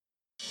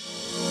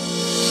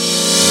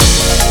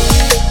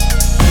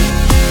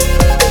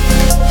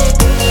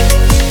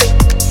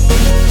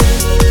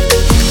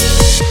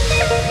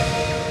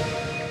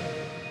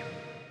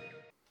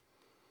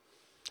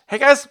Hey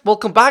guys,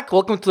 welcome back.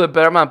 Welcome to the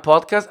Better Man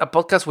Podcast, a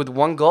podcast with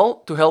one goal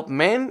to help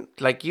men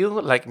like you,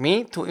 like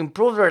me, to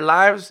improve their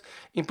lives,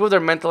 improve their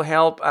mental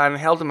health, and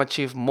help them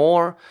achieve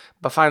more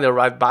by finding the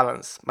right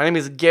balance. My name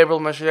is Gabriel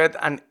Machuret,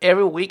 and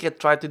every week I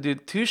try to do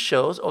two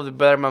shows of the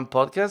Better Man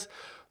Podcast,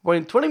 where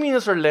in 20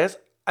 minutes or less,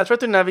 I try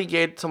to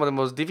navigate some of the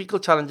most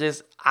difficult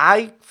challenges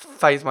I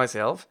face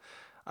myself,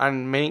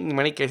 and in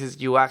many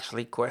cases, you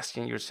actually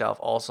question yourself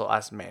also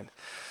as men.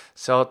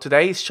 So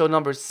today is show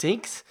number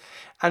 6.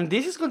 And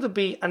this is going to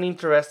be an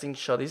interesting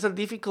show. This is a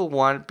difficult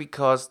one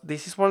because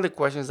this is one of the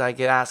questions I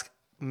get asked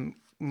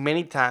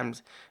many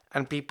times,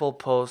 and people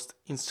post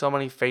in so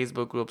many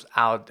Facebook groups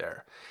out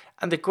there.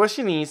 And the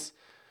question is,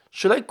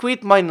 should I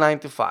quit my 9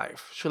 to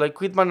 5? Should I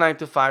quit my 9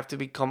 to 5 to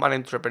become an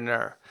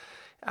entrepreneur?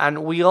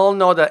 And we all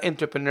know that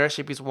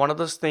entrepreneurship is one of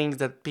those things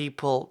that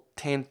people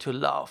tend to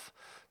love.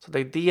 So the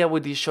idea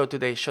with this show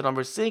today, show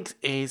number 6,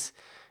 is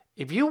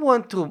if you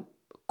want to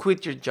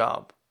quit your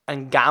job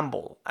and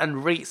gamble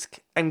and risk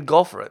and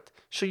go for it,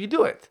 should you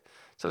do it?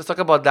 So let's talk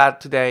about that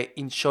today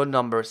in show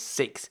number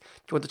 6. If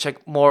you want to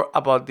check more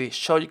about this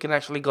show, you can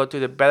actually go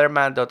to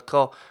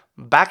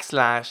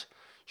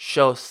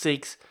thebetterman.co/show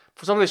 6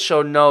 for some of the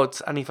show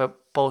notes. And if I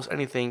post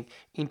anything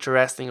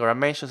interesting or I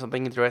mention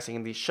something interesting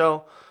in this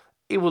show,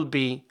 it will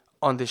be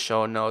on the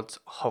show notes,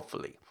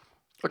 hopefully.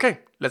 Okay,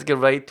 let's get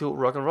ready to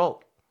rock and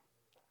roll.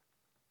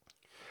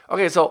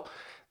 Okay, so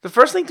the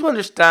first thing to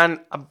understand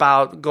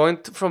about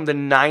from the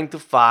 9 to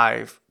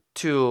 5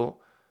 to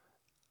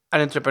an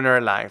entrepreneur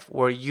life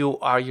where you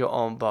are your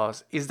own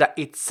boss is that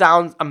it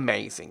sounds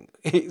amazing.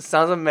 It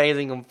sounds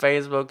amazing on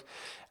Facebook,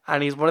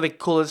 and it's one of the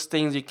coolest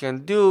things you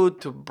can do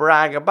to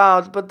brag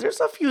about, but there's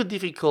a few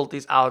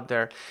difficulties out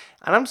there.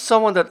 And I'm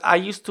someone that I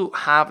used to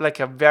have like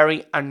a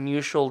very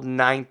unusual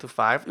 9 to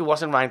 5. It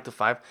wasn't 9 to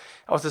 5.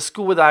 I was a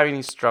scuba diving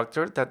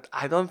instructor that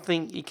I don't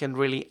think it can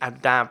really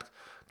adapt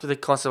to the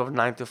concept of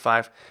 9 to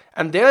 5.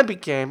 And then I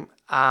became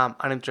an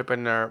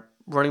entrepreneur,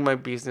 running my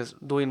business,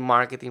 doing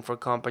marketing for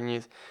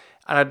companies.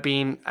 And I've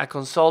been a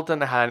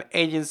consultant. I had an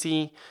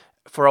agency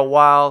for a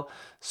while.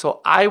 So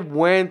I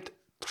went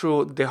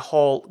through the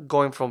whole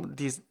going from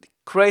this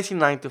crazy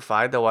 9 to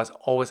 5 that was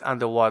always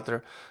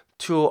underwater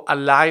to a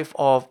life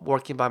of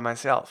working by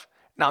myself.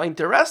 Now,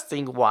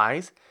 interesting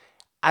wise,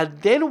 I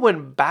then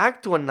went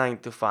back to a 9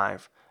 to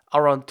 5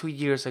 around 2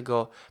 years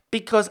ago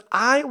because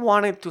I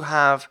wanted to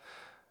have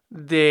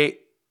the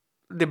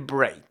the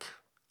break.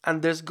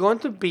 And there's going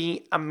to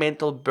be a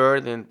mental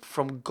burden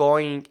from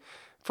doing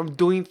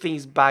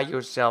things by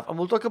yourself. And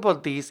we'll talk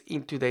about this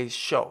in today's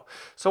show.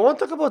 So I want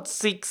to talk about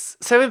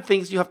 7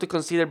 things you have to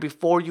consider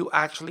before you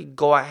actually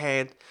go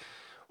ahead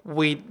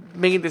with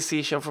making a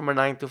decision from a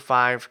 9 to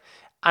 5.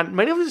 And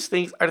many of these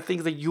things are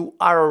things that you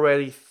are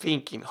already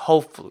thinking,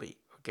 hopefully.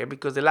 Okay,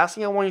 because the last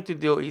thing I want you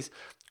to do is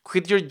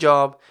quit your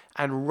job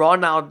and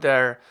run out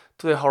there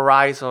to the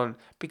horizon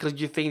because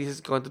you think this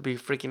is going to be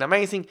freaking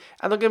amazing.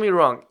 And don't get me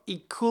wrong,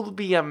 it could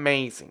be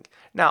amazing.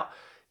 Now,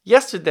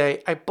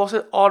 yesterday I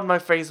posted on my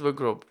Facebook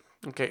group.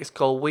 Okay, it's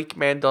called Weak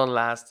Men Don't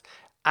Last.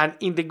 And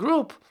in the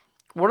group,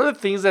 one of the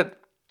things that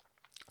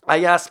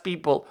I asked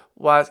people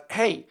was,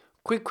 hey,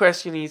 quick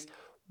question is,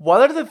 what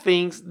are the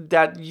things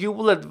that you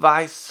will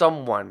advise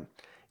someone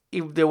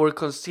if they were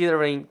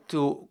considering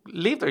to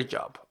leave their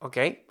job?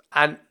 Okay,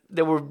 and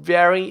there were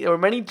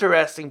many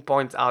interesting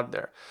points out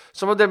there.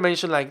 Some of them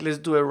mentioned like, let's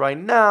do it right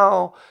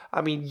now.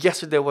 I mean,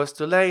 yesterday was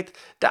too late.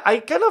 That I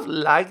kind of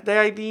like the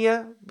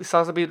idea. It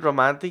sounds a bit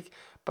romantic,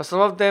 but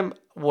some of them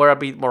were a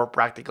bit more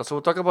practical. So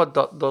we'll talk about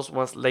those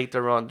ones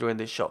later on during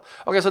the show.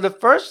 Okay, so the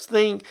first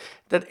thing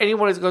that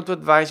anyone is going to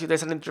advise you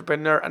as an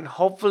entrepreneur, and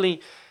hopefully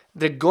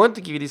they're going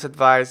to give you this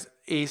advice,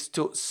 is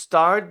to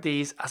start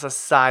this as a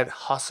side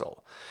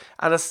hustle.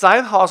 And a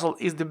side hustle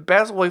is the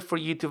best way for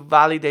you to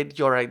validate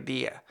your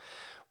idea.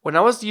 When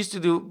I was used to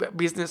do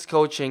business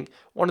coaching,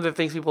 one of the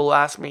things people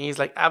ask me is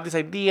like, I have this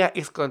idea,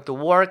 it's going to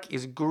work,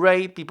 it's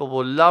great, people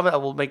will love it, I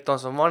will make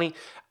tons of money,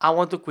 I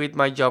want to quit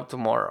my job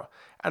tomorrow.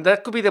 And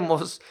that could be the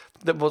most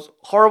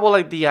horrible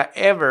idea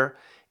ever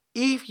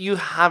if you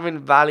haven't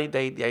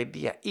validated the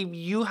idea, if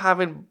you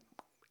haven't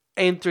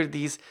entered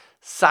these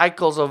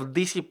cycles of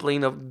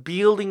discipline of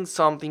building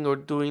something or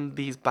doing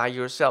this by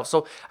yourself.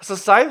 So as a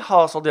side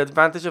hustle, the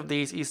advantage of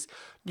this is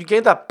you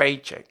get a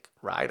paycheck,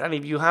 right? And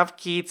if you have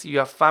kids, you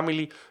have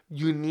family,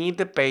 you need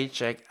the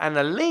paycheck. And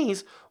at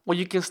least what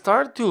you can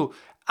start to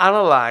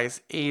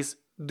analyze is,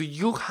 do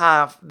you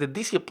have the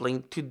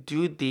discipline to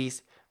do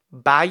this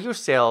by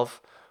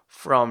yourself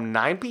from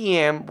 9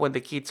 p.m. when the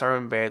kids are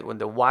in bed, when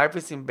the wife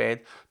is in bed,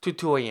 to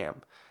 2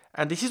 a.m.?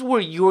 And this is where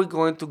you're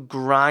going to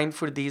grind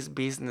for this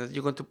business.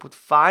 You're going to put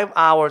 5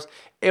 hours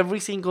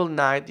every single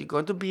night. You're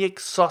going to be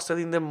exhausted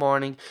in the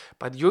morning,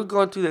 but you're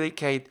going to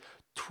dedicate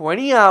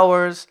 20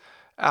 hours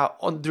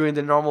during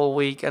the normal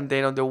week. And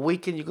then on the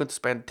weekend, you're going to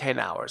spend 10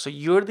 hours. So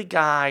you're the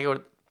guy,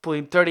 you're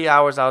putting 30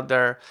 hours out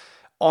there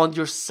on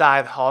your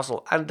side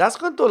hustle. And that's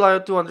going to allow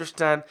you to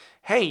understand,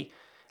 hey,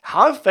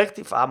 how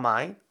effective am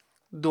I?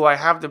 Do I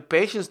have the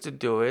patience to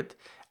do it?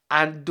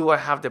 And do I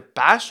have the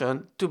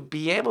passion to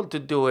be able to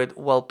do it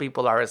while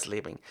people are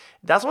sleeping?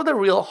 That's what the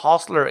real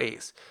hustler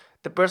is.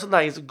 The person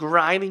that is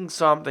grinding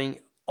something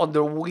on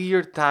the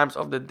weird times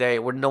of the day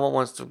where no one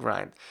wants to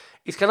grind.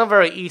 It's kind of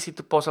very easy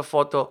to post a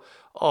photo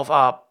of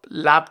a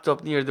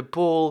laptop near the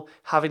pool,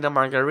 having a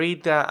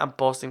margarita, and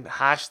posting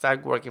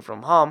hashtag working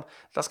from home.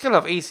 That's kind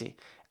of easy.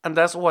 And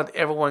that's what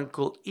everyone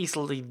could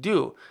easily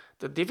do.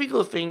 The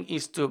difficult thing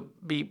is to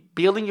be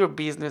building your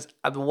business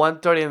at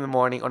 1:30 in the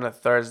morning on a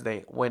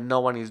Thursday when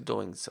no one is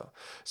doing so.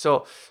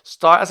 So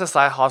start as a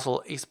side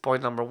hustle is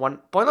point number one.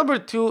 Point number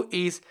two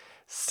is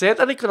set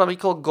an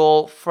economical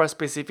goal for a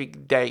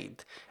specific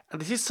date. And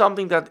this is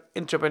something that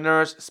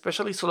entrepreneurs,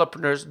 especially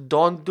solopreneurs,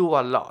 don't do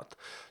a lot.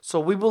 So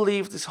we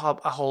believe this is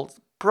a whole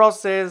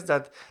process,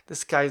 that the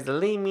sky's the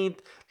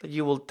limit, that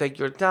you will take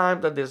your time,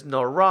 that there's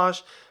no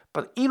rush.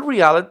 But in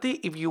reality,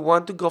 if you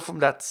want to go from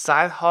that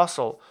side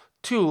hustle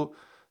to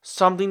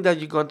something that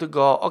you're going to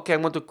go, okay,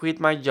 I'm going to quit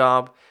my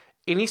job,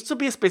 it needs to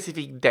be a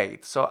specific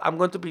date. So I'm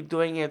going to be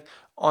doing it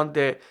on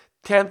the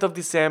 10th of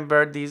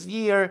December this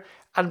year.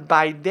 And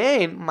by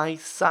then, my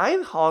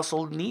side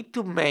hustle need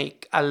to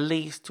make at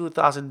least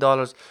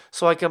 $2,000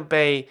 so I can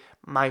pay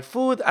my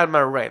food and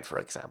my rent, for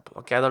example.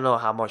 Okay, I don't know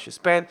how much you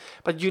spend,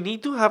 but you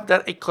need to have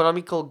that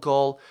economical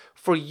goal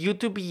for you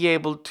to be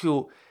able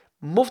to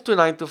move to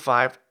 9 to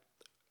 5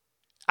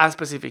 a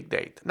specific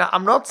date. Now,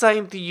 I'm not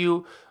saying to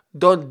you,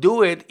 don't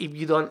do it if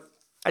you don't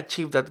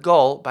achieve that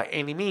goal by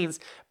any means,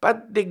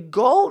 but the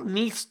goal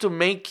needs to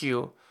make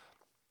you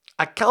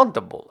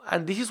accountable.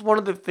 And this is one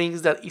of the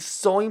things that is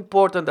so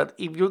important, that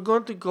if you're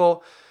going to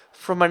go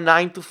from a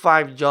 9 to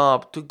 5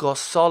 job to go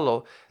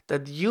solo,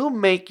 that you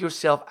make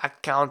yourself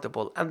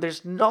accountable. And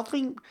there's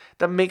nothing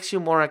that makes you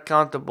more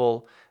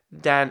accountable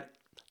than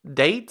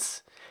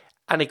dates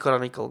and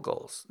economical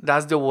goals.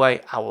 That's the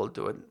way I will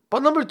do it.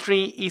 But number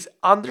three is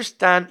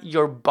understand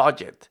your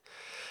budget.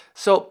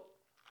 So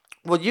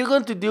what you're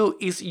going to do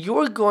is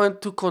you're going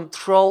to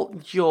control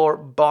your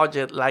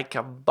budget like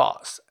a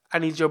boss.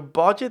 And it's your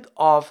budget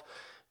of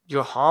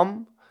your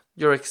home,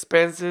 your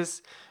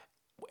expenses,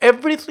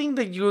 everything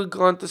that you're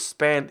going to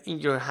spend in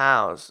your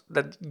house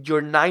that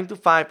your 9 to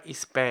 5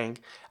 is paying.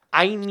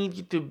 I need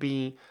you to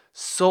be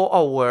so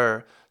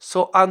aware,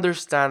 so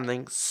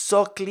understanding,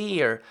 so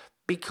clear,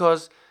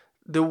 because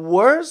the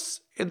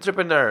worst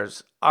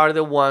entrepreneurs are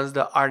the ones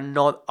that are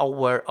not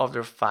aware of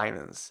their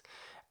finance.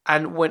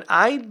 And when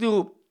I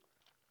do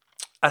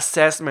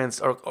assessments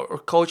or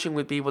coaching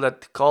with people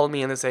that call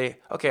me and they say,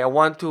 okay, I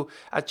want to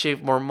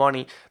achieve more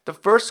money, the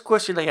first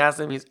question I ask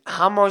them is,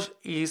 how much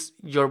is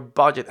your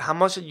budget? How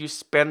much are you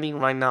spending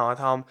right now at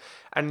home?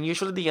 And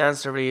usually the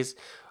answer is,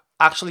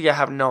 actually, I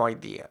have no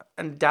idea.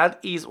 And that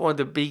is one of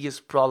the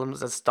biggest problems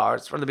that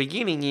starts from the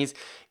beginning is,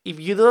 if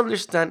you don't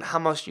understand how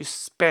much you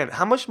spend,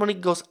 how much money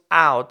goes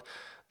out,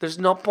 there's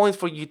no point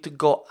for you to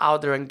go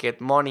out there and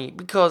get money,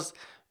 because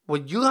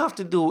what you have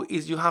to do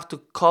is you have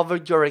to cover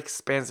your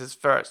expenses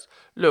first.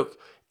 Look,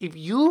 if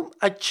you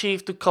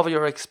achieve to cover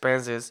your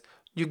expenses,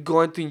 you're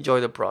going to enjoy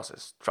the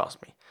process.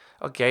 Trust me.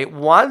 Okay,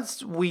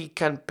 once we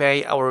can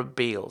pay our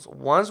bills,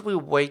 once we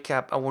wake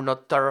up and we're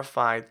not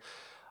terrified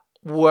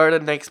where the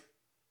next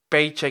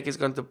paycheck is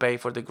going to pay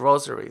for the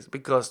groceries,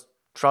 because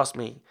trust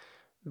me,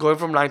 going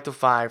from 9 to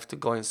 5 to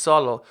going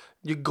solo,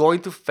 you're going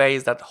to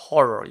face that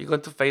horror. You're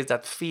going to face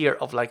that fear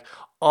of like,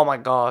 oh my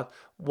God,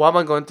 what am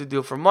I going to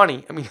do for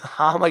money? I mean,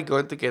 how am I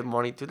going to get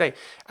money today?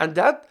 And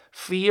that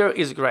fear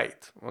is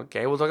great.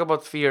 Okay, we'll talk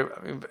about fear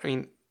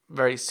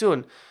very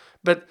soon.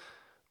 But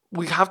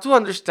we have to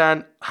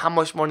understand how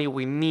much money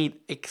we need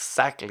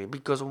exactly,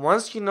 because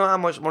once you know how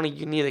much money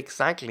you need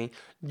exactly,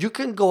 you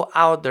can go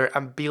out there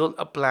and build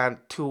a plan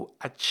to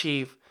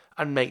achieve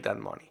and make that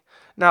money.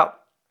 Now,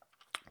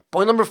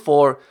 point number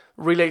four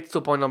relates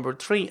to point number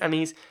three, and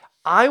is,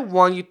 I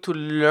want you to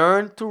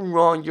learn to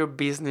run your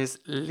business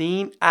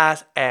lean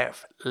as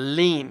F.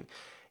 Lean.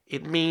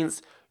 It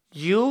means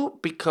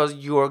because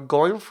you are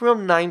going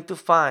from 9 to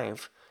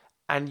 5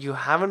 and you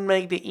haven't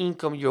made the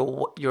income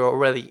you're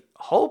already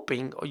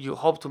hoping or you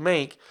hope to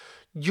make,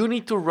 you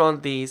need to run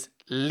this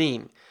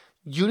lean.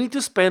 You need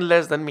to spend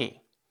less than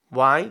me.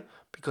 Why?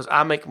 Because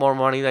I make more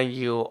money than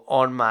you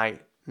on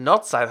my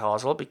not side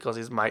hustle, because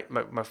it's my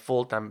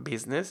full-time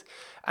business,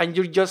 and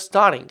you're just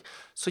starting.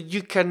 So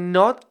you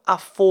cannot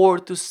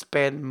afford to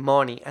spend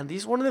money. And this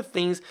is one of the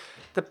things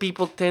that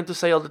people tend to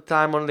say all the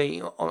time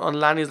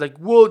online is like,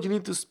 whoa, you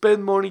need to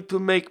spend money to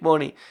make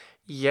money.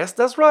 Yes,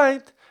 that's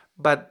right.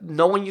 But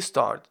not when you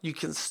start. You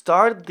can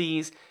start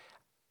these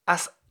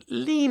as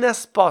lean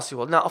as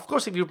possible. Now, of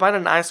course, if you're buying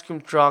an ice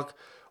cream truck,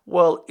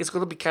 well, it's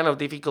going to be kind of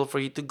difficult for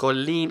you to go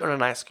lean on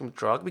an ice cream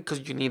truck,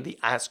 because you need the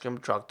ice cream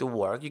truck to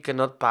work. You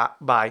cannot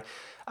buy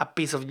a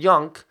piece of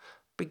junk,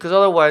 because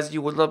otherwise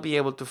you will not be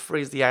able to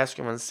freeze the ice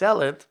cream and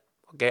sell it.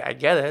 Okay, I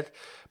get it.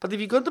 But if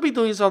you're going to be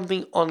doing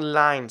something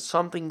online,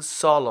 something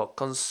solo,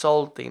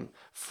 consulting,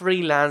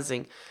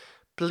 freelancing,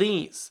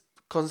 please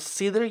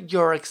consider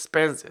your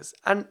expenses.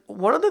 And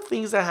one of the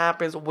things that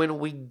happens when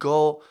we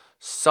go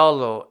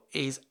solo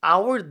is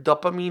our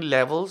dopamine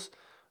levels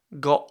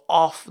go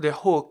off the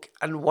hook.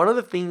 And one of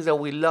the things that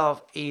we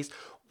love is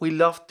we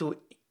love to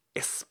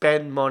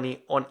spend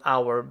money on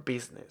our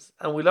business.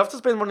 And we love to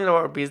spend money on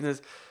our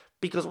business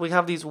because we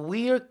have this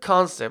weird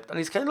concept, and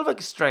it's kind of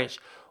like strange.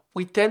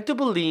 We tend to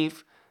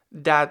believe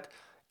that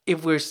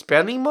if we're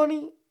spending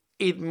money,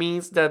 it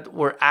means that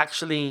we're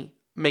actually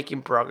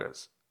making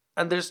progress.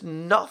 And there's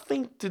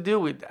nothing to do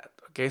with that.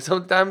 Okay,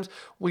 sometimes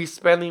we're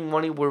spending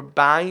money, we're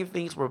buying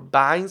things, we're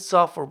buying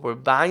software, we're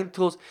buying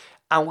tools,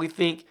 and we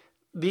think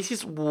this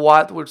is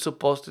what we're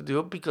supposed to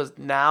do because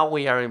now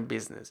we are in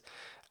business.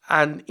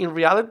 And in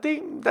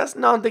reality, that's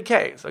not the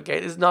case. Okay,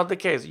 it's not the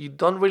case. You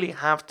don't really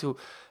have to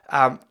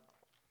um,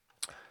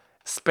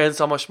 spend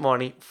so much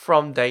money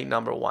from day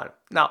number one.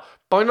 Now,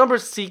 point number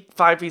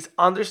five is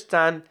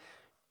understand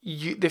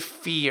the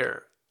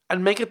fear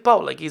and make it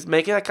public. Is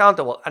make it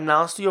accountable.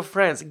 Announce to your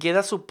friends. Get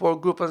a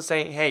support group and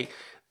say, hey,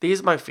 this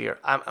is my fear.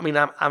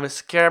 I'm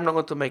scared I'm not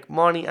going to make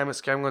money. I'm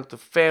scared I'm going to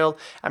fail.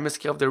 I'm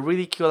scared of the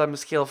ridicule. I'm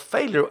scared of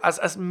failure.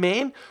 As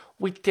men,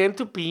 we tend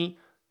to be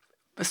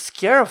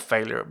scared of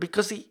failure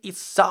because it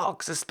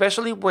sucks,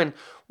 especially when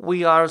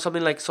we are on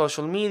something like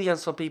social media and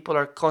some people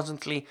are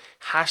constantly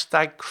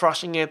hashtag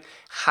crushing it,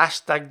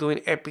 hashtag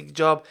doing epic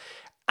job.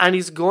 And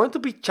it's going to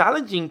be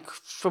challenging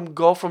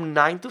from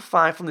 9 to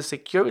 5 from the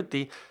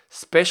security,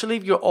 especially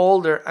if you're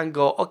older and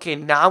go, okay,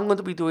 now I'm going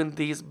to be doing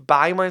this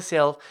by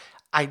myself.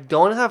 I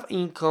don't have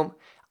income.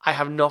 I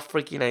have no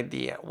freaking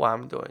idea what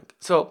I'm doing.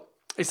 So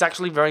it's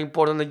actually very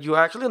important that you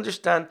actually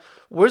understand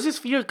where's this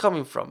fear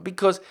coming from,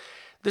 because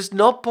there's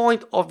no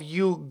point of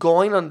you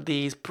going on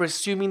this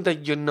presuming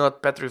that you're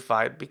not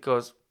petrified,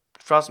 because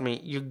trust me,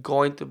 you're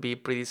going to be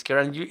pretty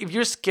scared. And if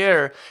you're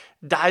scared,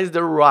 that is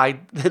the right,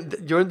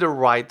 you're in the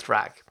right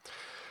track.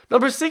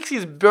 Number 6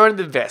 is burn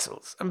the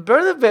vessels. And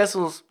burn the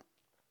vessels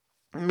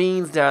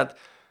means that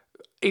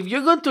if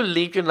you're going to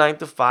leave your 9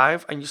 to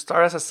 5 and you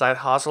start as a side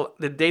hustle,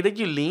 the day that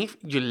you leave,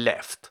 you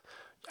left.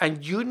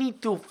 And you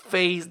need to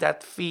face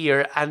that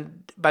fear.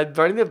 And by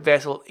burning the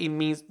vessel, it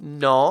means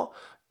no,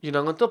 you're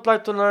not going to apply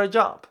to another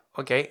job,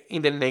 okay,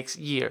 in the next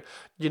year.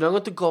 You're not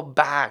going to go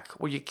back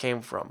where you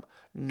came from.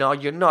 No,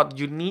 you're not.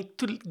 You need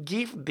to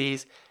give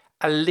this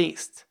at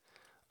least,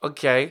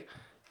 okay,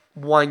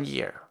 1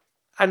 year.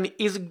 And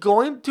it's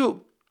going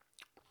to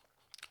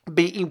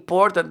be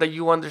important that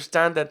you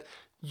understand that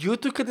you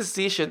took a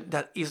decision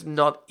that is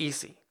not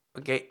easy.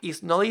 Okay,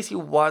 it's not easy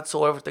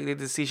whatsoever to take the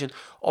decision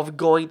of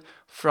going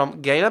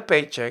from getting a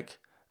paycheck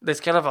that's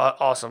kind of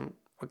awesome.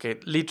 Okay,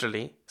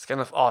 literally, it's kind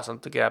of awesome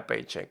to get a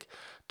paycheck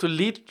to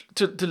lead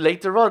to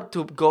later on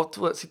to go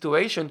to a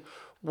situation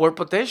where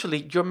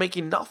potentially you're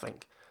making nothing.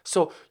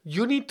 So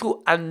you need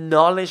to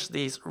acknowledge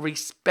this,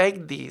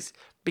 respect this,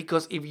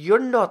 because if you're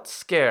not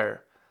scared,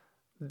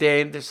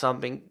 then there's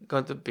something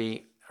going to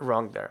be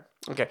wrong there.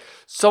 Okay,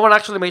 someone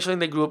actually mentioned in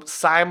the group,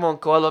 Simon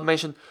Coelho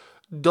mentioned,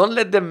 don't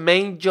let the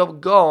main job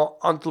go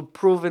until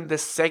proven the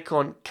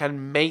second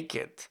can make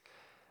it.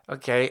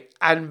 Okay,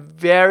 and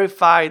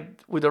verified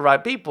with the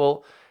right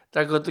people,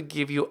 they're going to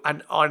give you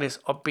an honest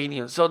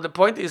opinion. So the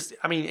point is,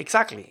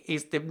 exactly,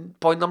 is the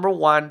point number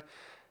one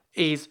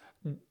is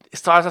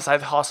start as a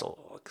side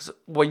hustle.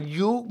 When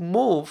you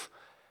move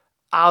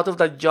out of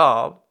that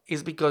job,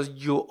 is because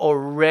you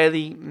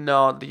already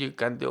know that you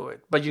can do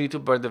it, but you need to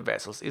burn the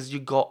vessels. Is you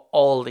go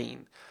all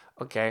in,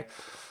 okay?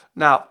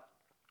 Now,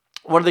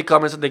 one of the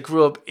comments on the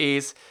group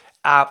is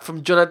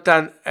from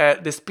Jonathan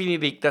the Spinny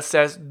Dick that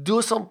says,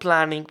 do some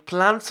planning,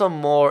 plan some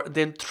more,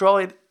 then throw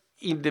it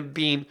in the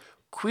bin,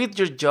 quit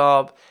your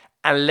job,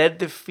 and let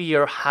the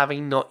fear of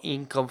having no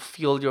income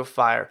fuel your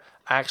fire.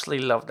 I actually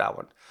love that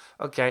one,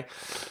 okay?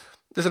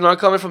 There's another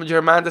comment from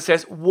German that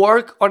says,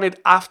 work on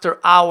it after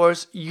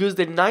hours, use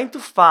the 9 to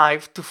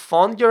 5 to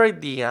fund your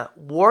idea,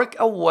 work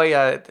away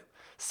at it,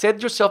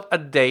 set yourself a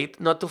date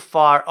not too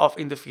far off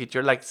in the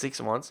future, like 6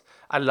 months.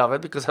 I love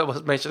it because I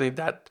was mentioning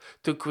that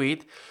to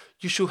quit.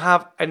 You should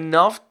have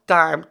enough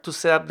time to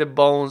set up the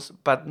bones,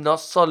 but not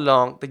so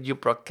long that you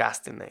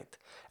procrastinate.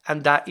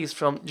 And that is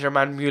from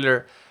German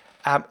Mueller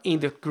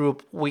in the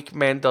group Weak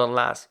Men Don't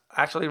Last.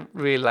 I actually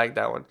really like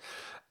that one.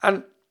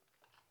 And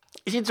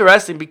it's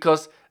interesting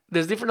because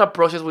there's different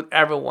approaches with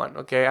everyone.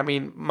 Okay,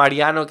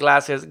 Mariano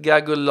Glasses, get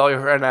a good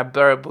lawyer and a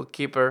better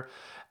bookkeeper,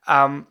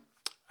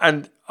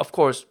 and of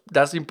course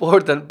that's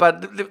important.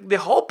 But the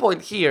whole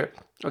point here,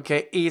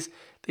 okay, is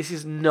this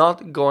is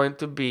not going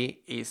to be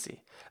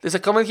easy. There's a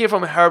comment here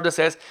from Herb that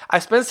says, I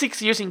spent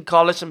 6 years in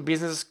college and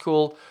business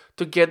school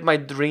to get my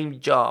dream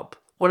job.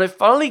 When I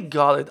finally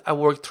got it, I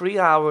worked 3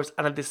 hours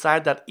and I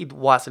decided that it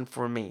wasn't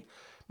for me.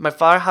 My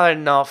father had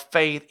enough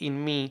faith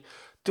in me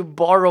to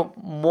borrow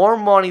more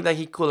money than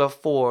he could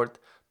afford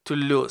to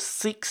lose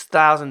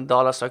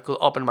 $6,000 so I could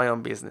open my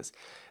own business.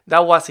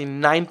 That was in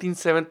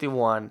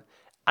 1971,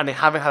 and I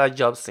haven't had a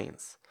job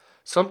since.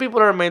 Some people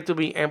are meant to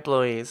be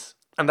employees,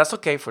 and that's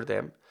okay for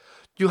them.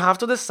 You have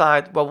to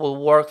decide what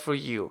will work for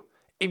you.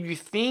 If you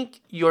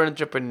think you're an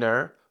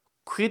entrepreneur,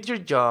 quit your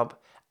job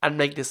and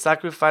make the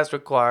sacrifice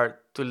required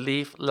to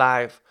live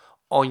life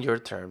on your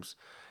terms.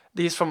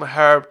 This is from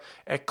Herb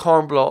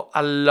Kornblow.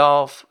 I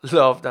love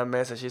that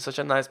message. It's such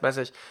a nice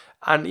message.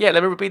 And yeah,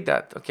 let me repeat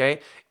that, okay?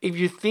 If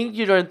you think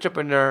you're an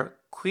entrepreneur,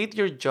 quit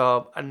your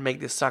job and make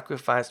the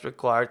sacrifice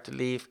required to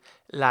live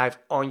life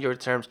on your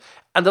terms.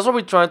 And that's what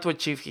we're trying to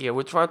achieve here.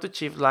 We're trying to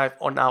achieve life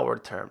on our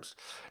terms.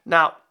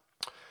 Now,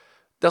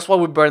 that's why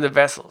we burn the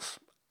vessels.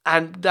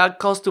 And that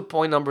comes to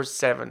point number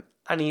 7,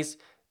 and is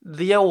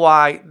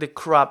DIY the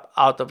crap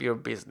out of your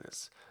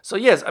business. So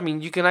yes, I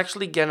mean you can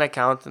actually get an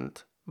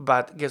accountant,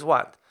 but guess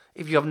what?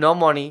 If you have no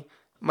money,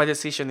 my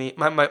decision is,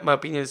 my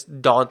opinion is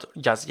don't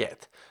just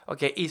yet.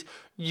 Okay, is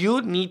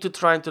you need to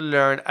try to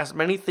learn as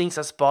many things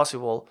as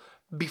possible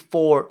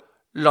before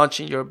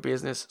launching your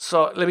business.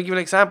 So let me give you an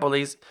example.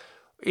 Is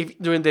if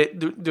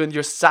during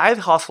your side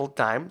hustle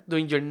time,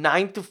 during your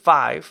 9 to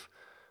 5,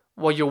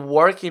 when you're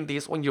working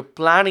this, when you're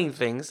planning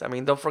things, I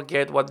mean, don't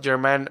forget what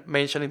German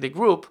mentioned in the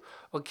group,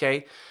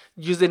 okay?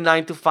 Use the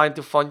 9 to 5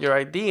 to fund your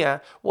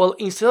idea. Well,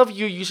 instead of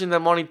you using the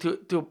money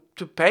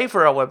to pay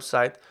for a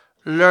website,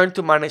 learn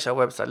to manage a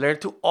website, learn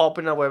to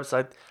open a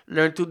website,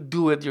 learn to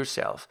do it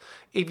yourself.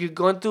 If you're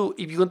going to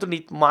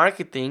need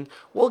marketing,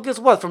 well, guess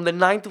what? From the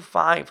 9 to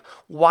 5,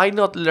 why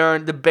not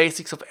learn the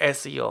basics of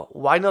SEO?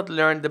 Why not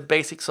learn the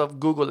basics of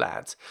Google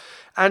Ads?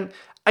 And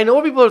I know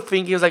what people are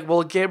thinking is like,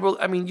 well, Gabriel,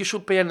 I mean, you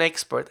should pay an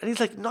expert. And it's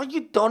like, no,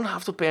 you don't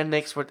have to pay an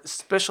expert,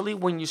 especially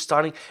when you're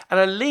starting. And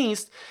at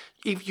least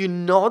if you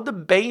know the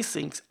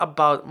basics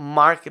about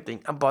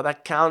marketing, about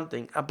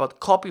accounting,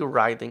 about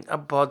copywriting,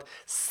 about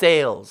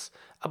sales,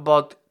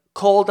 about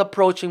cold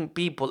approaching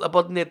people,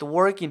 about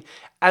networking,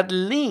 at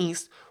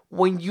least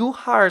when you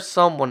hire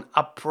someone,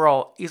 a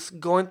pro, it's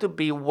going to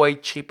be way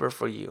cheaper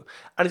for you.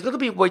 And it's going to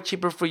be way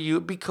cheaper for you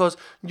because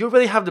you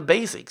already have the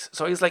basics.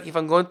 So it's like if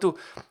I'm going to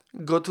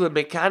go to a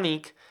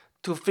mechanic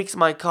to fix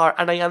my car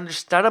and I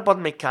understand about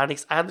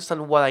mechanics, I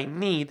understand what I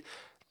need.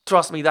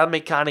 Trust me, that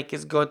mechanic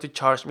is going to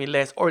charge me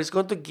less or it's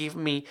going to give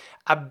me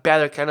a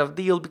better kind of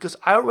deal because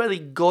I already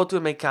go to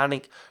a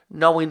mechanic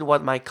knowing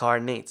what my car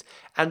needs.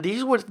 And this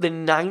is where the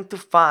 9 to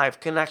 5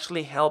 can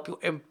actually help you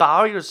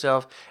empower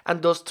yourself.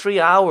 And those 3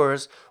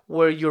 hours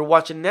where you're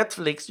watching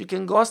Netflix, you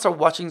can go and start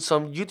watching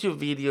some YouTube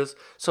videos,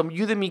 some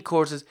Udemy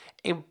courses,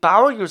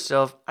 empower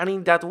yourself. And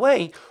in that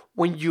way,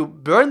 when you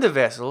burn the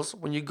vessels,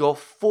 when you go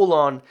full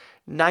on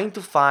 9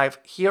 to 5,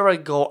 here I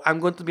go, I'm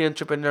going to be an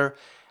entrepreneur.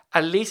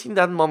 At least in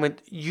that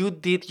moment, you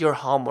did your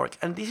homework.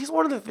 And this is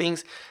one of the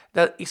things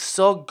that is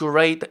so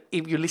great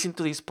if you listen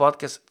to this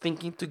podcast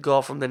thinking to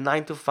go from the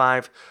 9 to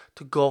 5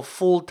 to go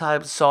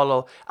full-time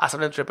solo as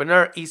an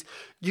entrepreneur is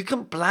you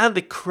can plan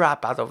the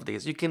crap out of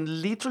this. You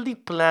can literally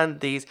plan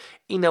this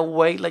in a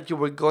way like you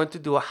were going to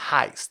do a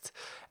heist.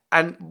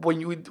 And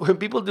when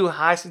people do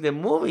heists in the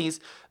movies,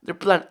 they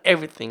plan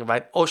everything,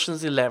 right?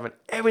 Ocean's 11,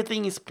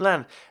 everything is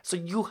planned. So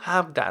you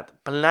have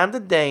that. Plan the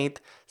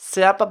date,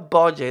 set up a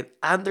budget,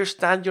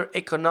 understand your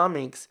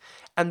economics,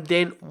 and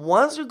then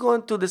once you're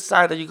going to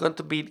decide that you're going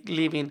to be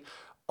living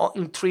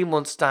in 3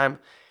 months' time,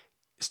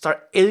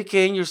 start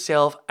educating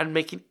yourself and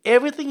making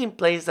everything in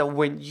place that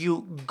when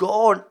you go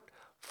on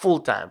full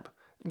time,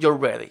 you're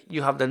ready.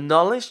 You have the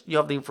knowledge, you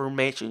have the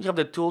information, you have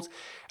the tools,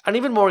 and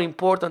even more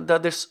important,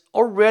 that there's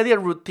already a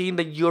routine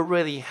that you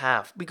already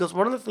have. Because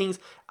one of the things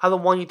I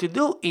don't want you to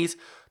do is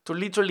to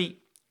literally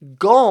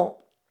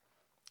go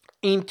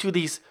into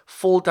this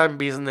full-time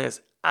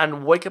business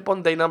and wake up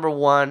on day number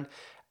 1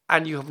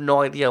 and you have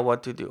no idea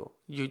what to do.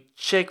 You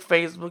check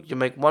Facebook, you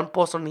make one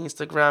post on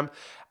Instagram,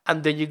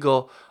 and then you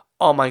go,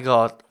 oh my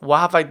God, what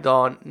have I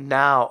done?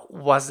 Now,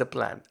 what's the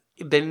plan?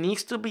 There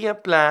needs to be a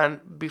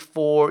plan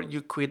before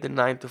you quit the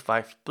 9 to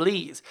 5,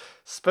 please.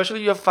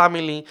 Especially your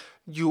family,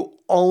 you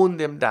own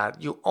them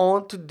that. You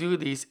own to do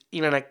this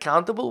in an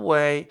accountable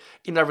way,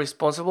 in a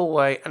responsible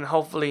way, and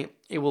hopefully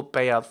it will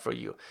pay out for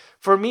you.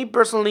 For me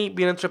personally,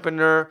 being an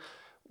entrepreneur,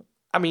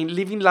 I mean,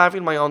 living life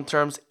in my own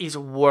terms is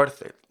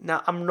worth it.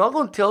 Now, I'm not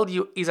going to tell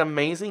you it's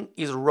amazing,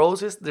 it's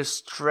roses, there's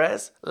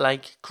stress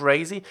like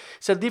crazy.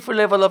 It's a different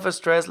level of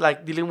stress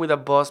like dealing with a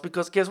boss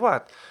because guess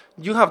what?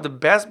 You have the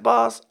best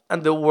boss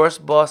and the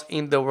worst boss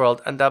in the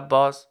world, and that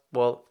boss,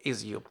 well,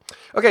 is you.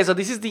 Okay, so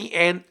this is the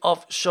end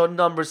of show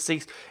number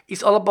 6.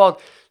 It's all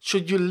about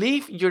should you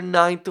leave your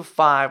 9 to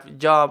 5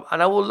 job?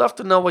 And I would love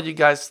to know what you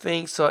guys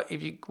think. So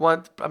if you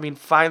want, I mean,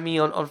 find me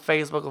on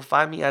Facebook or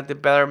find me at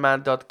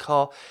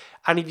thebetterman.co.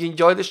 And if you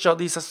enjoy the show,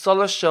 this is a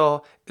solo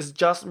show. It's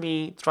just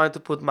me trying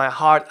to put my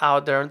heart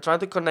out there and trying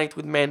to connect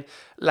with men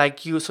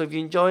like you. So if you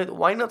enjoy it,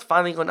 why not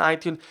find it on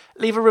iTunes?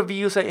 Leave a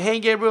review. Say, hey,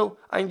 Gabriel,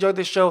 I enjoyed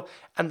the show.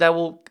 And that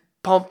will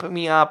pump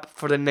me up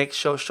for the next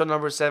show, show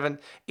number 7,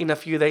 in a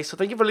few days. So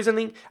thank you for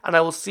listening. And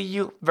I will see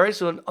you very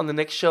soon on the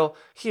next show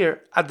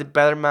here at the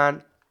Better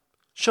Man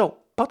Show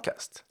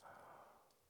podcast.